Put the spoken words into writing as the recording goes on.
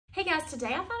Hey guys, today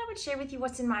I thought I would share with you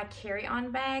what's in my carry-on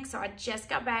bag. So I just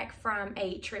got back from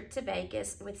a trip to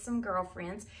Vegas with some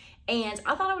girlfriends, and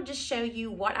I thought I would just show you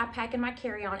what I pack in my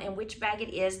carry-on and which bag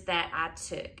it is that I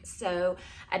took. So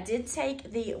I did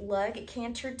take the Lug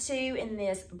Canter 2 in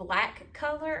this black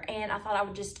color, and I thought I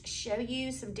would just show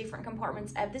you some different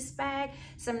compartments of this bag,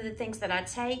 some of the things that I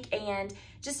take. And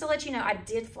just to let you know, I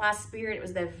did fly Spirit. It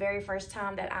was the very first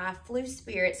time that I flew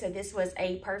Spirit, so this was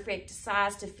a perfect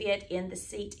size to fit in the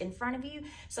seat in front of you.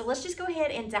 So let's just go ahead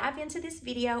and dive into this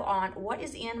video on what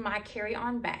is in my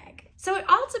carry-on bag. So it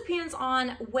all depends on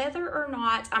whether or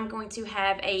not I'm going to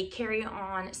have a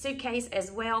carry-on suitcase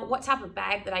as well, what type of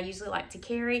bag that I usually like to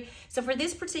carry. So for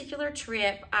this particular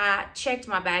trip, I checked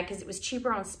my bag because it was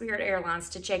cheaper on Spirit Airlines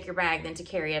to check your bag than to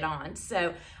carry it on.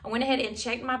 So I went ahead and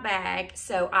checked my bag,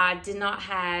 so I did not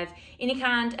have any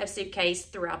kind of suitcase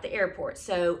throughout the airport.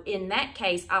 So in that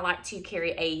case, I like to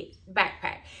carry a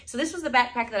backpack. So this was the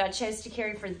backpack that I chose to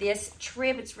carry for this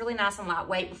trip. It's really nice and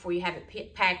lightweight before you have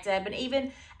it packed up, and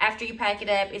even after you pack it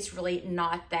up, it's really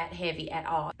not that heavy at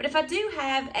all. But if I do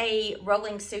have a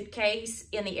rolling suitcase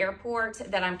in the airport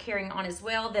that I'm carrying on as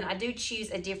well, then I do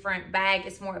choose a different bag.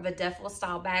 It's more of a duffel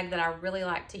style bag that I really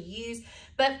like to use.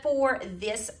 But for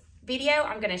this video,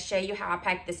 I'm gonna show you how I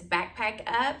pack this backpack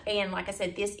up. And like I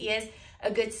said, this is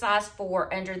a good size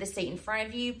for under the seat in front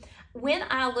of you. When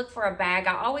I look for a bag,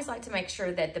 I always like to make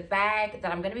sure that the bag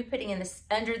that I'm gonna be putting in this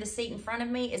under the seat in front of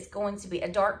me is going to be a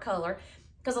dark color,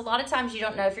 because a lot of times you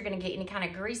don't know if you're gonna get any kind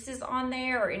of greases on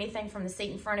there or anything from the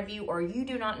seat in front of you, or you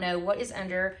do not know what is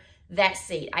under that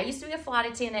seat. I used to be a flight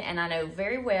attendant, and I know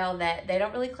very well that they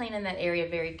don't really clean in that area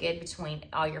very good between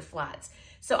all your flights.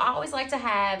 So I always like to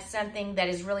have something that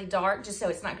is really dark, just so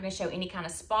it's not gonna show any kind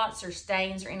of spots or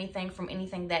stains or anything from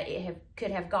anything that it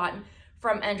could have gotten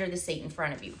from under the seat in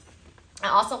front of you. I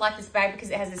also like this bag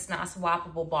because it has this nice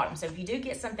wipeable bottom. So if you do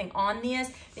get something on this,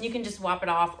 then you can just wipe it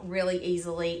off really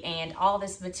easily. And all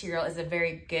this material is a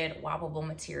very good wipeable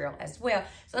material as well.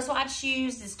 So that's why I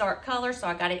choose this dark color. So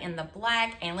I got it in the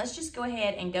black. And let's just go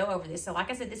ahead and go over this. So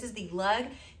like I said, this is the Lug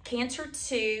Canter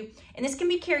 2, and this can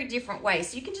be carried different ways.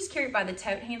 So you can just carry it by the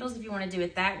tote handles if you want to do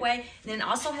it that way. And then it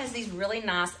also has these really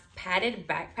nice padded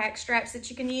backpack straps that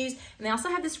you can use. And they also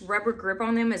have this rubber grip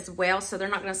on them as well, so they're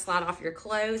not going to slide off your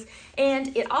clothes.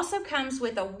 And it also comes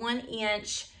with a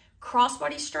 1-inch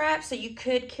crossbody strap, so you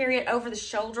could carry it over the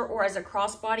shoulder or as a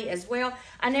crossbody as well.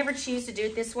 I never choose to do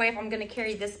it this way. If I'm going to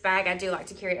carry this bag, I do like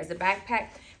to carry it as a backpack.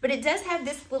 But it does have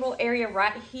this little area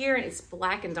right here, and it's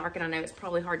black and dark, and I know it's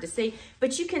probably hard to see,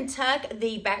 but you can tuck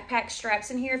the backpack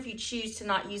straps in here if you choose to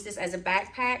not use this as a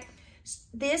backpack.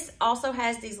 This also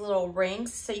has these little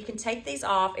rings, so you can take these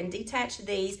off and detach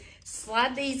these,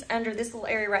 slide these under this little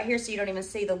area right here so you don't even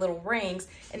see the little rings,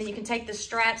 and then you can take the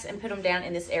straps and put them down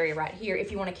in this area right here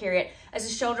if you want to carry it as a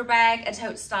shoulder bag, a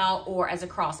tote style, or as a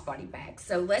crossbody bag.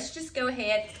 So let's just go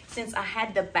ahead, since I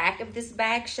had the back of this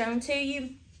bag shown to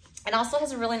you. It also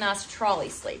has a really nice trolley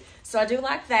sleeve. So I do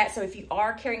like that. So if you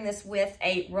are carrying this with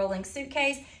a rolling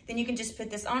suitcase, then you can just put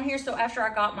this on here. So after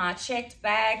I got my checked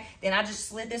bag, then I just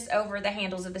slid this over the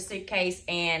handles of the suitcase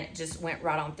and just went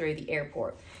right on through the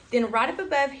airport. Then right up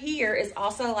above here is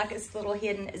also like this little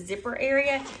hidden zipper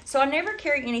area. So I never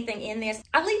carry anything in this.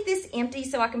 I leave this empty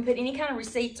so I can put any kind of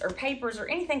receipts or papers or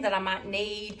anything that I might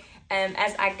need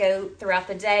as I go throughout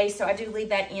the day. So I do leave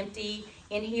that empty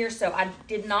in here, so I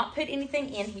did not put anything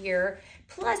in here.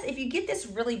 Plus, if you get this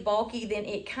really bulky, then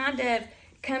it kind of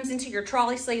comes into your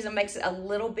trolley sleeves and makes it a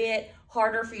little bit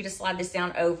harder for you to slide this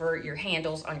down over your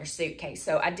handles on your suitcase.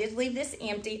 So I did leave this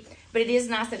empty, but it is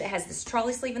nice that it has this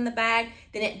trolley sleeve in the bag.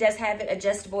 Then it does have it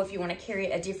adjustable if you want to carry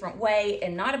it a different way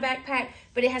and not a backpack,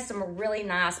 but it has some really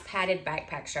nice padded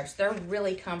backpack straps. They're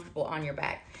really comfortable on your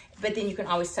back. But then you can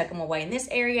always tuck them away in this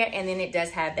area, and then it does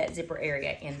have that zipper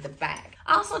area in the back.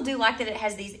 I also do like that it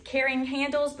has these carrying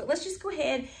handles, but let's just go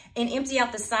ahead and empty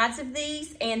out the sides of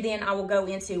these, and then I will go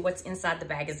into what's inside the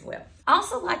bag as well. I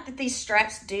also like that these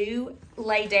straps do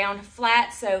lay down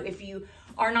flat, so if you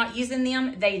are not using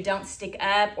them, they don't stick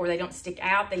up or they don't stick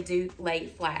out. They do lay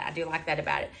flat. I do like that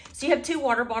about it. So you have 2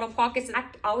 water bottle pockets, and I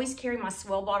always carry my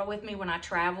Swell bottle with me when I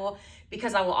travel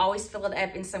because I will always fill it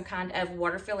up in some kind of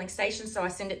water filling station. So I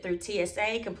send it through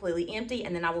TSA completely empty,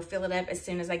 and then I will fill it up as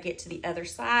soon as I get to the other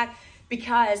side.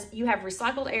 because you have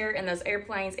recycled air in those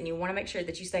airplanes and you want to make sure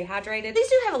that you stay hydrated. These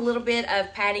do have a little bit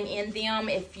of padding in them.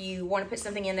 If you want to put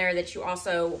something in there that you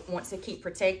also want to keep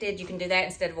protected, you can do that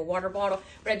instead of a water bottle.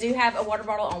 But I do have a water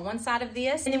bottle on one side of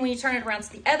this. And then when you turn it around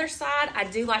to the other side, I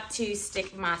do like to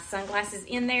stick my sunglasses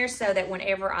in there so that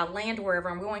whenever I land wherever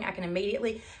I'm going, I can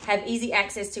immediately have easy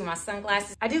access to my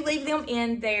sunglasses. I do leave them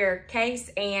in their case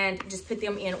and just put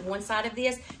them in one side of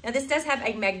this. Now this does have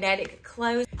a magnetic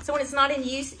close. So when it's not in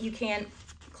use, you can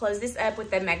close this up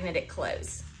with the magnetic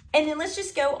close. And then let's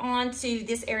just go on to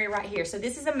this area right here. So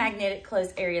this is a magnetic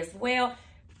close area as well.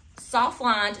 Soft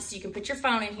lined, so you can put your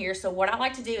phone in here. So what I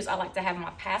like to do is I like to have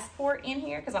my passport in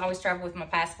here because I always travel with my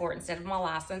passport instead of my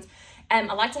license. I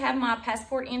like to have my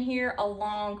passport in here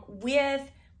along with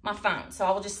my phone. So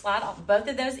I will just slide off both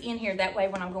of those in here. That way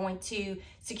when I'm going to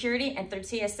security and through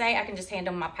TSA, I can just hand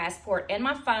them my passport and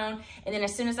my phone. And then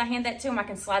as soon as I hand that to them, I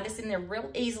can slide this in there real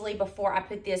easily before I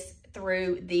put this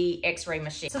through the x-ray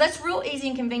machine. So that's real easy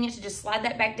and convenient to just slide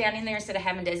that back down in there instead of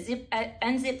having to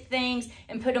unzip things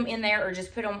and put them in there, or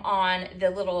just put them on the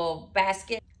little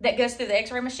basket that goes through the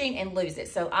x-ray machine and lose it.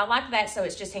 So I like that. So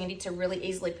it's just handy to really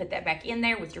easily put that back in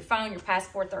there with your phone, your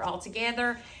passport, they're all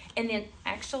together. And then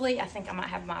actually, I think I might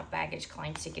have my baggage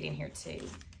claim ticket in here too.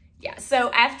 Yeah, so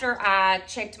after I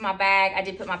checked my bag, I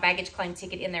did put my baggage claim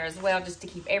ticket in there as well, just to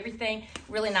keep everything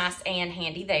really nice and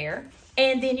handy there.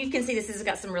 And then you can see this has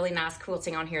got some really nice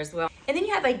quilting on here as well. And then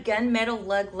you have a gunmetal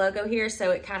lug logo here,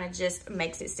 so it kind of just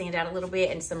makes it stand out a little bit,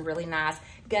 and some really nice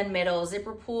gunmetal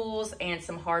zipper pulls and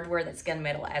some hardware that's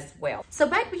gunmetal as well. So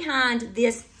back behind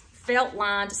this felt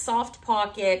lined soft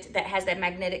pocket that has that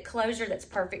magnetic closure that's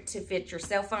perfect to fit your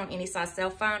cell phone, any size cell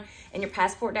phone, and your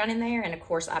passport down in there. And of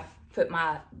course I put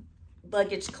my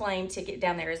luggage claim ticket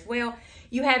down there as well.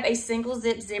 You have a single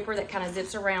zip zipper that kind of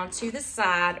zips around to the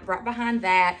side right behind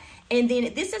that. And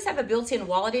then this does have a built-in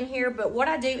wallet in here, but what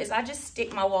I do is I just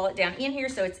stick my wallet down in here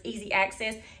so it's easy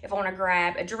access. If I want to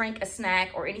grab a drink, a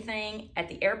snack, or anything at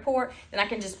the airport, then I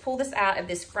can just pull this out of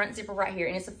this front zipper right here.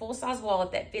 And it's a full-size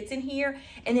wallet that fits in here.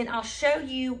 And then I'll show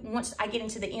you, once I get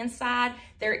into the inside,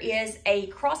 there is a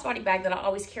crossbody bag that I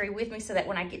always carry with me so that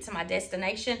when I get to my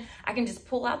destination, I can just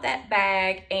pull out that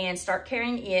bag and start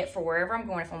carrying it for wherever I'm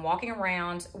going, if I'm walking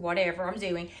around, whatever I'm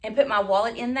doing, and put my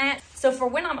wallet in that. So for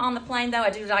when I'm on the plane though, I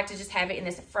do like to just have it in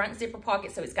this front zipper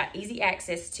pocket so it's got easy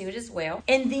access to it as well.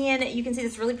 And then you can see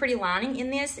this really pretty lining in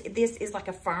this. This is like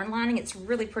a fern lining. It's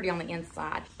really pretty on the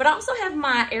inside. But I also have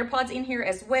my AirPods in here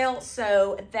as well.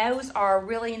 So those are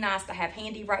really nice to have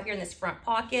handy right here in this front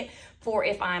pocket for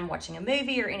if I'm watching a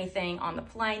movie or anything on the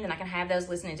plane, then I can have those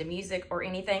listening to music or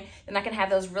anything. Then I can have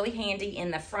those really handy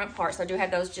in the front part. So I do have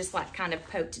those just like kind of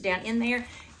poked down in there.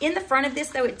 In the front of this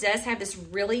though, it does have this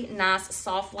really nice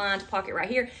soft lined pocket right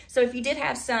here. So if you did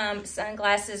have some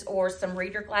sunglasses or some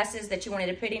reader glasses that you wanted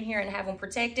to put in here and have them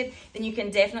protected, then you can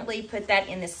definitely put that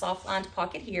in this soft lined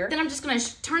pocket here. Then I'm just gonna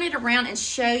turn it around and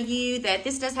show you that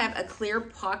this does have a clear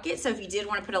pocket. So if you did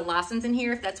want to put a license in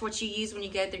here, if that's what you use when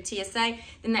you go through TSA,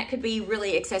 then that could be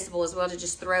really accessible as well, to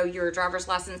just throw your driver's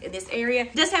license in this area.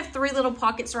 It does have 3 little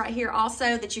pockets right here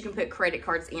also that you can put credit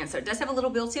cards in. So it does have a little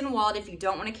built-in wallet if you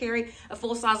don't want to carry a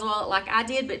full-size wallet like I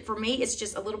did, but for me it's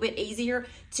just a little bit easier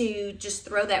to just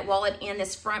throw that wallet in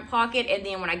this front pocket, and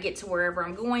then when I get to wherever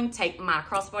I'm going, take my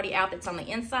crossbody out that's on the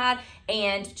inside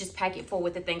and just pack it full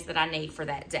with the things that I need for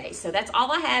that day. So that's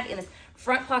all I have in this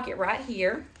front pocket right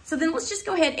here. So then let's just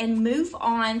go ahead and move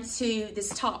on to this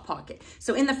top pocket.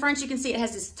 So in the front, you can see it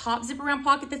has this top zip around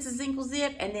pocket that's a single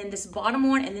zip, and then this bottom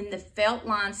one, and then the felt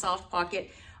line soft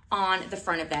pocket on the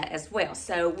front of that as well.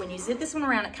 So when you zip this one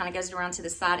around, it kind of goes around to the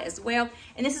side as well.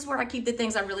 And this is where I keep the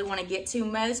things I really want to get to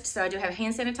most. So I do have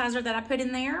hand sanitizer that I put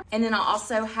in there. And then I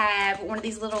also have one of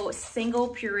these little single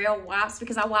Purell wipes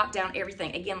because I wipe down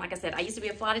everything. Again, like I said, I used to be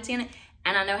a flight attendant,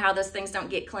 and I know how those things don't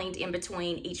get cleaned in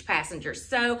between each passenger.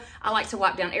 So I like to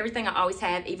wipe down everything. I always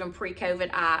have, even pre-COVID,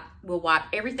 I will wipe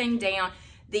everything down.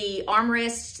 The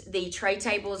armrests, the tray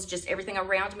tables, just everything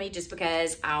around me, just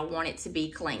because I want it to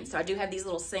be clean. So I do have these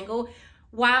little single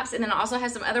wipes, and then I also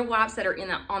have some other wipes that are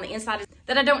on the inside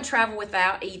that I don't travel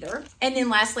without either. And then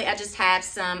lastly, I just have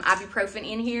some ibuprofen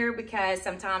in here because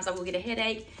sometimes I will get a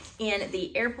headache in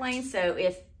the airplane. So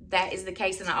if that is the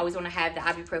case, then I always want to have the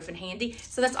ibuprofen handy.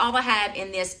 So that's all I have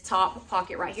in this top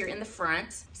pocket right here in the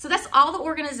front. So that's all the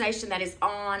organization that is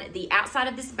on the outside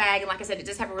of this bag. And like I said, it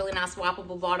does have a really nice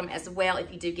wipeable bottom as well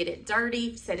if you do get it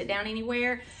dirty, set it down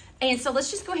anywhere. And so let's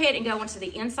just go ahead and go onto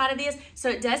the inside of this. So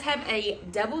it does have a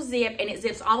double zip, and it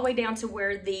zips all the way down to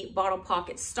where the bottle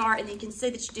pockets start. And you can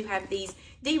see that you do have these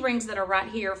D-rings that are right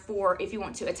here for if you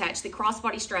want to attach the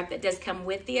crossbody strap that does come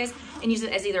with this and use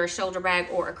it as either a shoulder bag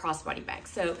or a crossbody bag.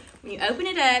 So when you open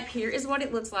it up, here is what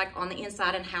it looks like on the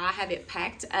inside and how I have it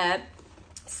packed up.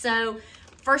 So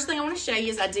first thing I want to show you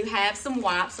is I do have some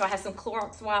wipes. So I have some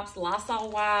Clorox wipes,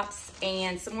 Lysol wipes,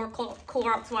 and some more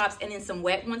Clorox wipes, and then some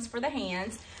wet ones for the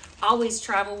hands. Always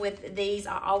travel with these.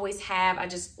 I always have. I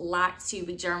just like to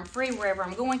be germ-free wherever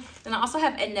I'm going. Then I also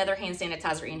have another hand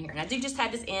sanitizer in here. And I do just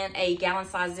have this in a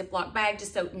gallon-size Ziploc bag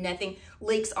just so nothing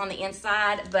leaks on the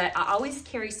inside. But I always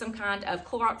carry some kind of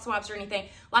Clorox wipes or anything,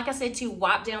 like I said, to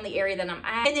wipe down the area that I'm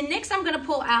at. And then next I'm going to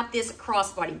pull out this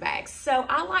crossbody bag. So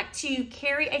I like to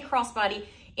carry a crossbody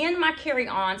in my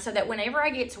carry-on so that whenever I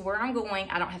get to where I'm going,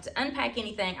 I don't have to unpack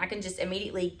anything. I can just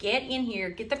immediately get in here,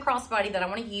 get the crossbody that I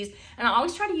want to use. And I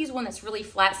always try to use one that's really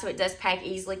flat so it does pack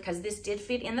easily, because this did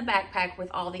fit in the backpack with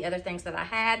all the other things that I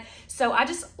had. So I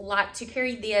just like to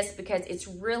carry this because it's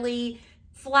really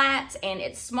flat and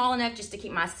it's small enough just to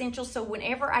keep my essentials. So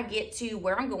whenever I get to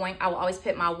where I'm going, I will always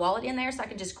put my wallet in there so I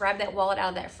can just grab that wallet out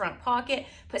of that front pocket,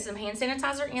 put some hand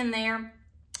sanitizer in there.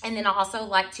 And then I also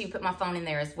like to put my phone in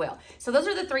there as well. So those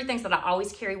are the three things that I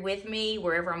always carry with me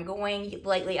wherever I'm going.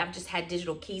 Lately, I've just had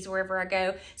digital keys wherever I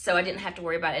go, so I didn't have to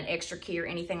worry about an extra key or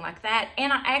anything like that.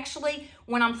 And I actually,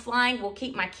 when I'm flying, will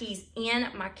keep my keys in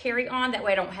my carry-on. That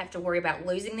way I don't have to worry about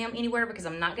losing them anywhere, because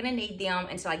I'm not gonna need them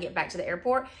until I get back to the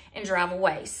airport and drive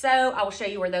away. So I will show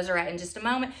you where those are at in just a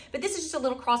moment. But this is just a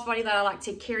little crossbody that I like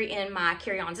to carry in my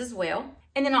carry-ons as well.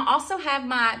 And then I also have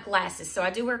my glasses. So I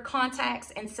do wear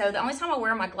contacts. And so the only time I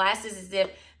wear my glasses is if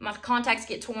my contacts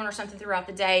get torn or something throughout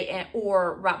the day,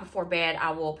 or right before bed,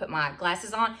 I will put my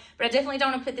glasses on. But I definitely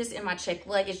don't want to put this in my checked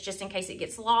luggage just in case it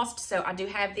gets lost. So I do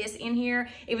have this in here,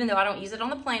 even though I don't use it on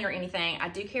the plane or anything. I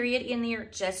do carry it in there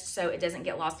just so it doesn't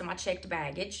get lost in my checked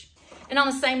baggage. And on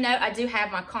the same note, I do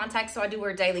have my contacts, so I do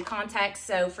wear daily contacts.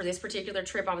 So for this particular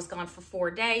trip, I was gone for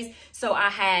 4 days. So I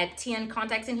had 10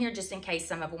 contacts in here just in case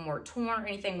some of them were torn or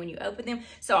anything when you open them.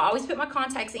 So I always put my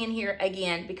contacts in here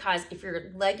again, because if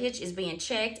your luggage is being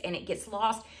checked and it gets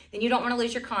lost, then you don't want to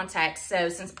lose your contacts. So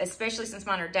especially since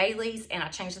mine are dailies and I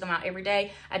change them out every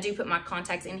day, I do put my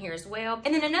contacts in here as well.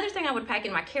 And then another thing I would pack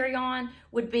in my carry-on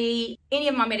would be any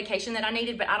of my medication that I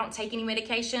needed, but I don't take any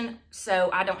medication, so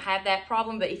I don't have that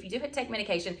problem. But if you do take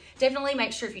medication, definitely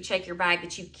make sure if you check your bag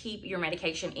that you keep your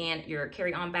medication in your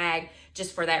carry-on bag,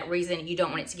 just for that reason. You don't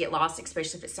want it to get lost,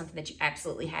 especially if it's something that you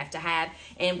absolutely have to have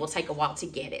and will take a while to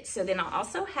get it. So then I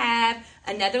also have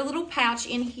another little pouch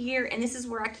in here, and this is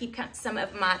where I keep some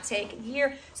of my tech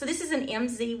gear. So this is an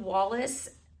MZ Wallace,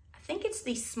 I think it's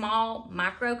the small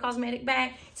micro cosmetic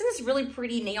bag. It's in this really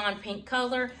pretty neon pink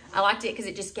color. I liked it because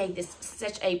it just gave this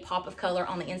such a pop of color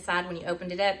on the inside when you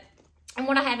opened it up. And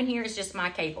what I have in here is just my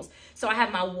cables. So I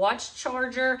have my watch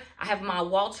charger, I have my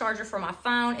wall charger for my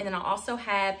phone, and then I also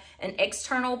have an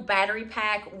external battery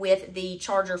pack with the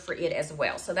charger for it as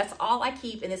well. So that's all I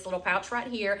keep in this little pouch right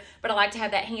here. But I like to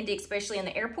have that handy, especially in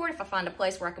the airport. If I find a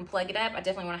place where I can plug it up, I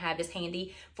definitely want to have this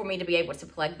handy for me to be able to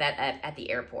plug that up at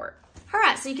the airport. All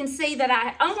right, so you can see that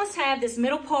I almost have this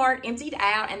middle part emptied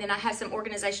out, and then I have some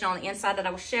organization on the inside that I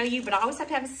will show you, but I always have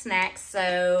to have snacks.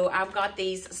 So I've got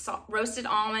these roasted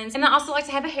almonds, and I also like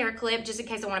to have a hair clip just in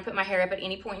case I want to put my hair up at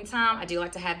any point in time. I do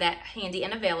like to have that handy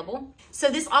and available. So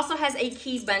this also has a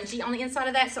key bungee on the inside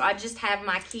of that, so I just have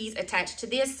my keys attached to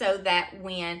this so that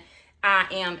when I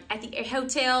am at the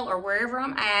hotel or wherever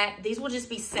I'm at, these will just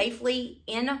be safely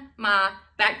in my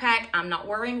backpack. I'm not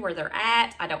worrying where they're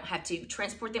at. I don't have to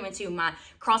transport them into my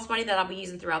crossbody that I'll be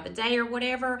using throughout the day or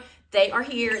whatever. They are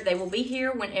here. They will be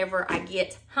here whenever I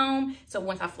get home. So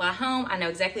once I fly home, I know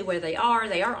exactly where they are.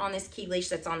 They are on this key leash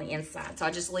that's on the inside. So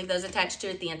I just leave those attached to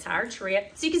it the entire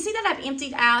trip. So you can see that I've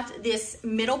emptied out this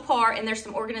middle part, and there's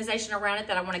some organization around it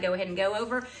that I want to go ahead and go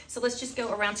over. So let's just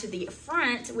go around to the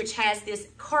front, which has this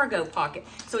cargo pocket.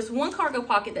 So it's one cargo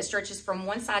pocket that stretches from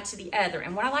one side to the other.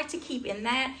 And what I like to keep in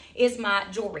that is my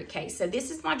jewelry case. So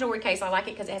this is my jewelry case. I like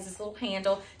it because it has this little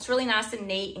handle. It's really nice and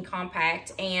neat and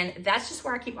compact. And that's just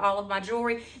where I keep all of my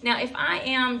jewelry. Now, if I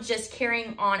am just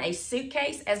carrying on a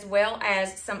suitcase as well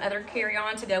as some other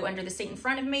carry-on to go under the seat in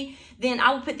front of me, then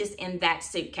I will put this in that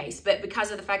suitcase. But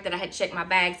because of the fact that I had checked my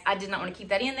bags, I did not want to keep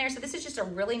that in there. So this is just a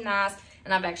really nice,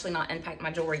 and I've actually not unpacked my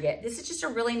jewelry yet. This is just a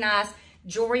really nice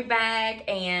jewelry bag,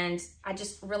 and I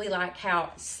just really like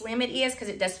how slim it is because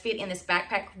it does fit in this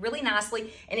backpack really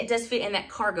nicely, and it does fit in that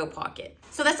cargo pocket.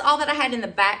 So that's all that I had in the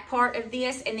back part of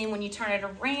this. And then when you turn it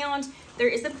around, there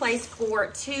is a place for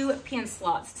 2 pen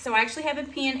slots. So I actually have a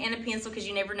pen and a pencil because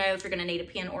you never know if you're going to need a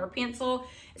pen or a pencil,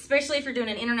 especially if you're doing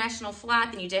an international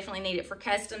flight, then you definitely need it for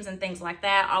customs and things like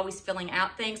that, always filling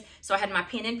out things. So I had my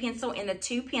pen and pencil in the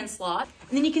 2 pen slots.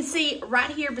 And then you can see right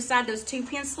here beside those 2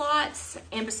 pen slots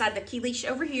and beside the key leash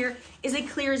over here is a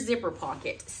clear zipper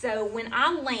pocket. So when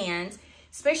I land,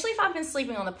 especially if I've been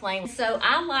sleeping on the plane, so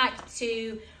I like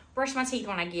to brush my teeth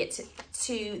when I get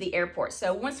to the airport.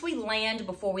 So once we land,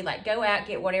 before we like go out,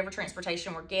 get whatever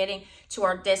transportation we're getting to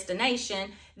our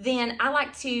destination, then I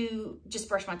like to just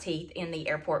brush my teeth in the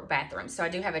airport bathroom. So I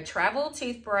do have a travel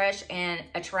toothbrush and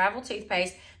a travel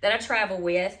toothpaste that I travel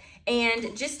with.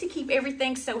 And just to keep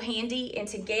everything so handy and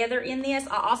together in this,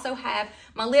 I also have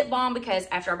my lip balm because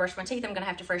after I brush my teeth, I'm gonna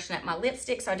have to freshen up my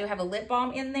lipstick. So I do have a lip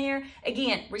balm in there.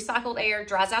 Again, recycled air,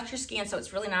 dries out your skin, so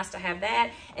it's really nice to have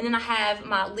that. And then I have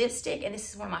my lipstick, and this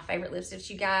is one of my favorite lipsticks,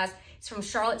 you guys. It's from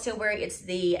Charlotte Tilbury. It's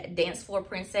the Dance Floor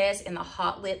Princess in the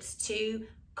Hot Lips 2.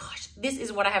 Gosh, this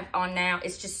is what I have on now.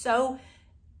 It's just so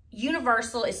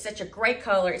universal. It's such a great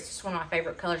color. It's just one of my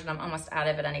favorite colors, and I'm almost out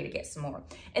of it. I need to get some more.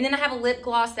 And then I have a lip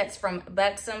gloss that's from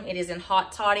Buxom. It is in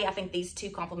Hot Toddy. I think these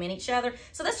two complement each other.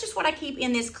 So that's just what I keep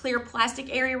in this clear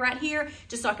plastic area right here,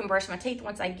 just so I can brush my teeth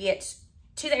once I get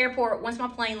to the airport. Once my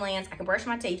plane lands, I can brush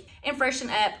my teeth and freshen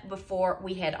up before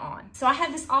we head on. So I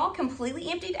have this all completely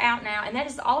emptied out now, and that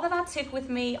is all that I took with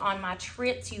me on my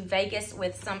trip to Vegas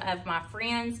with some of my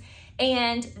friends.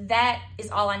 And that is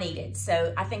all I needed.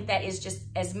 So I think that is just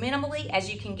as minimally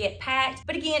as you can get packed.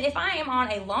 But again, if I am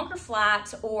on a longer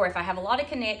flight, or if I have a lot of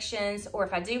connections, or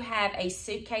if I do have a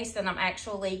suitcase that I'm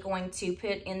actually going to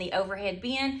put in the overhead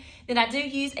bin, then I do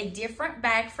use a different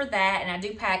bag for that. And I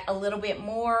do pack a little bit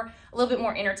more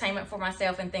entertainment for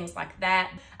myself and things like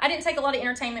that. I didn't take a lot of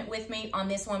entertainment with me on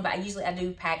this one, but I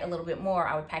do pack a little bit more.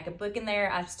 I would pack a book in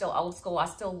there. I'm still old school. I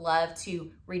still love to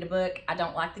read a book. I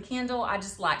don't like the Kindle. I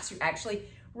just like to actually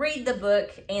read the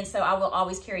book, and so I will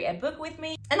always carry a book with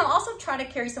me. And I'll also try to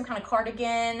carry some kind of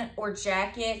cardigan or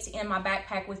jacket in my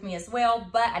backpack with me as well,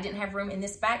 but I didn't have room in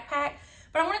this backpack.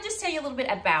 But I want to just tell you a little bit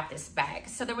about this bag.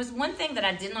 So there was one thing that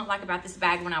I did not like about this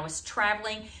bag when I was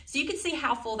traveling. So you could see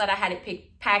how full that I had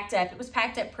it packed up. It was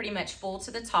packed up pretty much full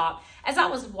to the top. As I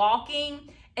was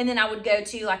walking, and then I would go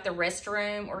to like the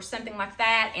restroom or something like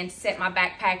that and set my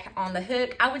backpack on the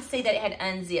hook, I would see that it had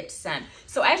unzipped some.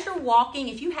 So as you're walking,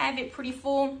 if you have it pretty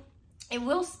full, it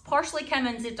will partially come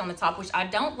unzipped on the top, which I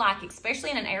don't like,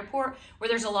 especially in an airport where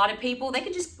there's a lot of people. They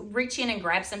could just reach in and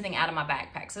grab something out of my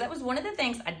backpack. So that was one of the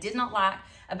things I did not like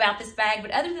about this bag.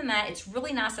 But other than that, it's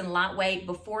really nice and lightweight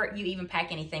before you even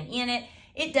pack anything in it.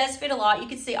 It does fit a lot. You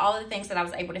can see all of the things that I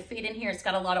was able to fit in here. It's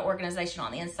got a lot of organization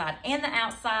on the inside and the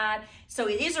outside. So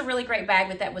it is a really great bag,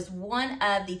 but that was one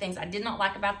of the things I did not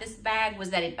like about this bag, was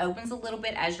that it opens a little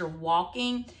bit as you're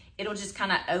walking. It'll just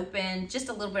kind of open just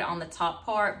a little bit on the top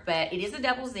part, but it is a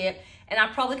double zip. And I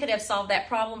probably could have solved that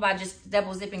problem by just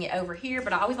double zipping it over here,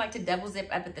 but I always like to double zip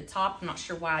up at the top. I'm not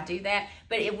sure why I do that,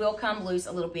 but it will come loose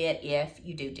a little bit if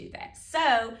you do that.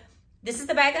 So this is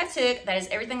the bag I took. That is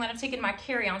everything that I took in my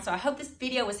carry-on. So I hope this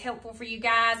video was helpful for you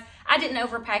guys. I didn't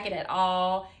overpack it at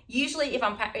all. Usually if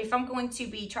I'm going to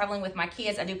be traveling with my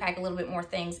kids, I do pack a little bit more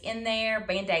things in there,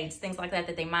 Band-Aids, things like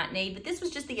that they might need. But this was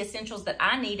just the essentials that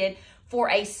I needed for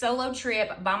a solo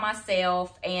trip by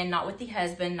myself and not with the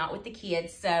husband, not with the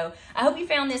kids. So I hope you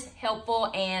found this helpful,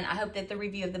 and I hope that the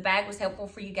review of the bag was helpful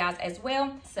for you guys as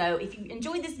well. So if you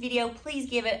enjoyed this video, please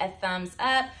give it a thumbs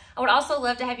up. I would also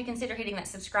love to have you consider hitting that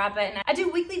subscribe button. I do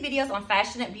weekly videos on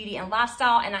fashion, beauty, and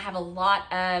lifestyle, and I have a lot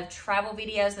of travel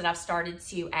videos that I've started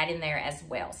to add in there as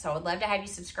well. So I would love to have you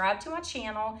subscribe to my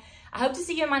channel. I hope to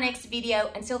see you in my next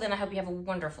video. Until then, I hope you have a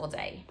wonderful day.